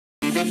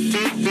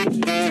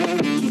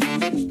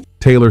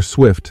Taylor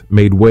Swift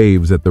made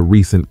waves at the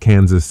recent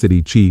Kansas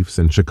City Chiefs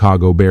and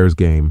Chicago Bears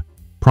game,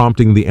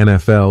 prompting the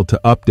NFL to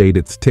update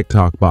its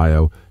TikTok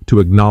bio to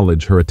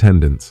acknowledge her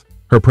attendance.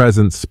 Her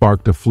presence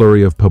sparked a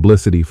flurry of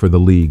publicity for the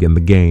league and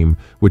the game,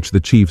 which the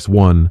Chiefs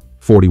won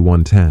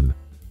 41-10.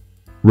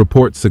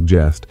 Reports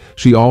suggest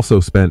she also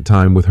spent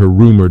time with her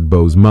rumored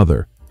beau's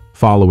mother,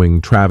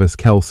 following Travis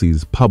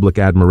Kelce's public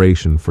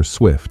admiration for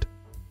Swift.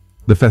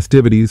 The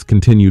festivities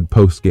continued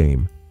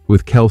post-game,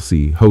 with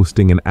Kelce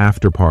hosting an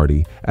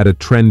after-party at a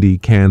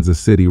trendy Kansas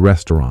City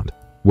restaurant,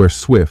 where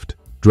Swift,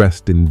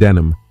 dressed in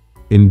denim,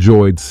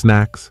 enjoyed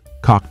snacks,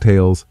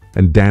 cocktails,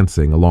 and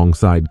dancing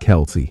alongside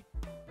Kelce.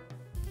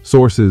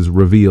 Sources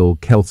reveal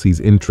Kelce's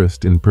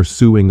interest in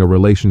pursuing a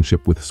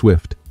relationship with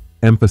Swift,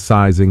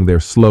 emphasizing their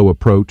slow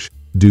approach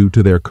due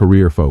to their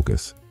career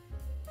focus.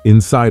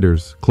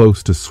 Insiders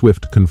close to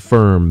Swift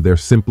confirm they're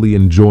simply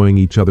enjoying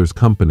each other's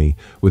company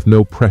with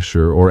no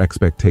pressure or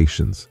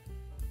expectations.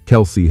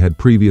 Kelce had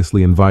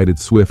previously invited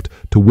Swift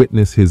to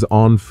witness his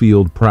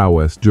on-field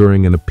prowess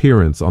during an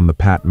appearance on the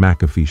Pat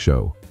McAfee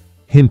show,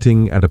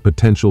 hinting at a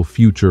potential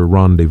future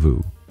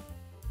rendezvous.